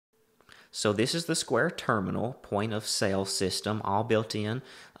So this is the Square Terminal point of sale system, all built in.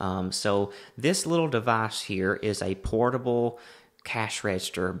 So this little device here is a portable cash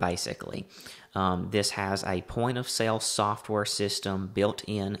register, basically. This has a point of sale software system built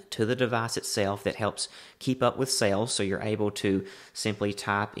in to the device itself that helps keep up with sales. So you're able to simply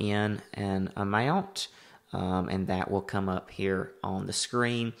type in an amount, and that will come up here on the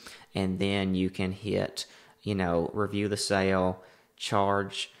screen, and then you can hit, review the sale,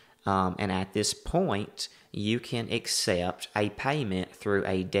 charge, and at this point you can accept a payment through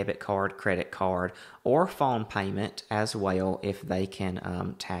a debit card, credit card, or phone payment as well if they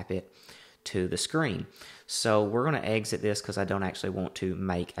can tap it to the screen. So we're going to exit this because I don't actually want to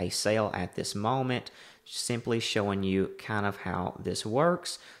make a sale at this moment. Simply showing you kind of how this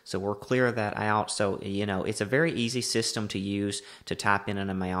works. So we'll clear that out. So, it's a very easy system to use to type in an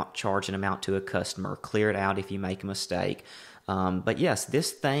amount, charge an amount to a customer, clear it out if you make a mistake. But yes,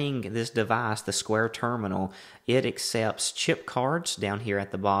 this device, the Square Terminal, it accepts chip cards down here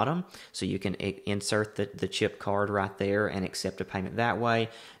at the bottom. So you can insert the chip card right there and accept a payment that way.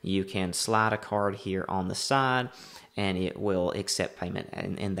 You can slide a card here on the side and it will accept payment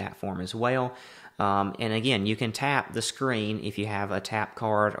in that form as well. And again, you can tap the screen if you have a tap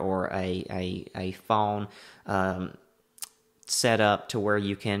card or a phone set up to where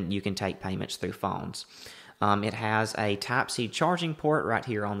you can take payments through phones. It has a Type-C charging port right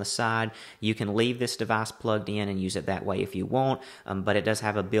here on the side. You can leave this device plugged in and use it that way if you want, but it does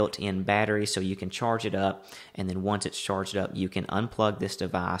have a built-in battery, so you can charge it up, and then once it's charged up, you can unplug this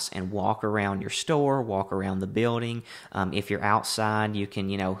device and walk around your store, walk around the building. If you're outside, you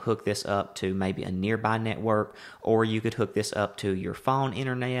can, hook this up to maybe a nearby network, or you could hook this up to your phone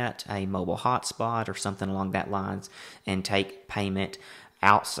internet, a mobile hotspot, or something along that lines, and take payment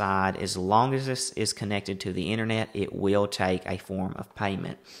outside. As long as this is connected to the internet, it will take a form of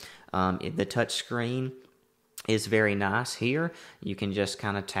payment. The touch screen is very nice here. You can just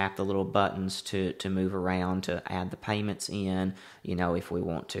kind of tap the little buttons to move around to add the payments in. If we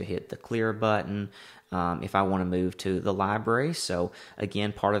want to hit the clear button, if I want to move to the library. So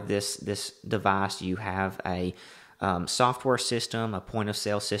again, part of this device, you have a software system, a point of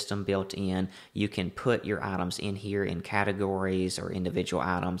sale system built in. You can put your items in here in categories or individual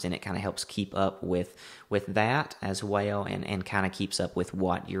items, and it kind of helps keep up with that as well, and kind of keeps up with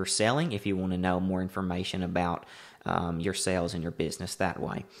what you're selling if you want to know more information about your sales and your business that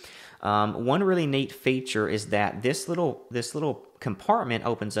way. One really neat feature is that this little compartment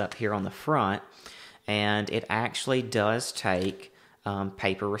opens up here on the front, and it actually does take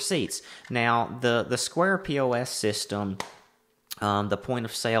paper receipts. Now, the Square POS system, the point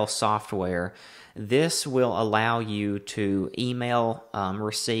of sale software, this will allow you to email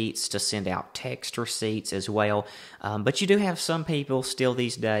receipts, to send out text receipts as well. But you do have some people still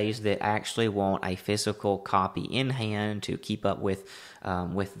these days that actually want a physical copy in hand to keep up with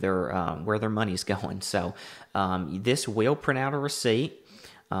their where their money's going. So this will print out a receipt.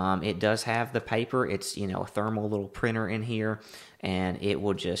 It does have the paper. It's, a thermal little printer in here, and it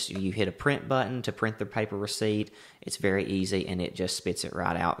will you hit a print button to print the paper receipt. It's very easy, and it just spits it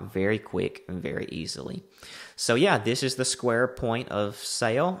right out very quick and very easily. So yeah, this is the Square point of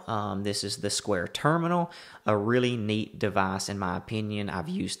sale. This is the Square Terminal, a really neat device in my opinion. I've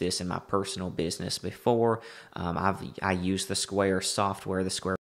used this in my personal business before. I use the Square software, the Square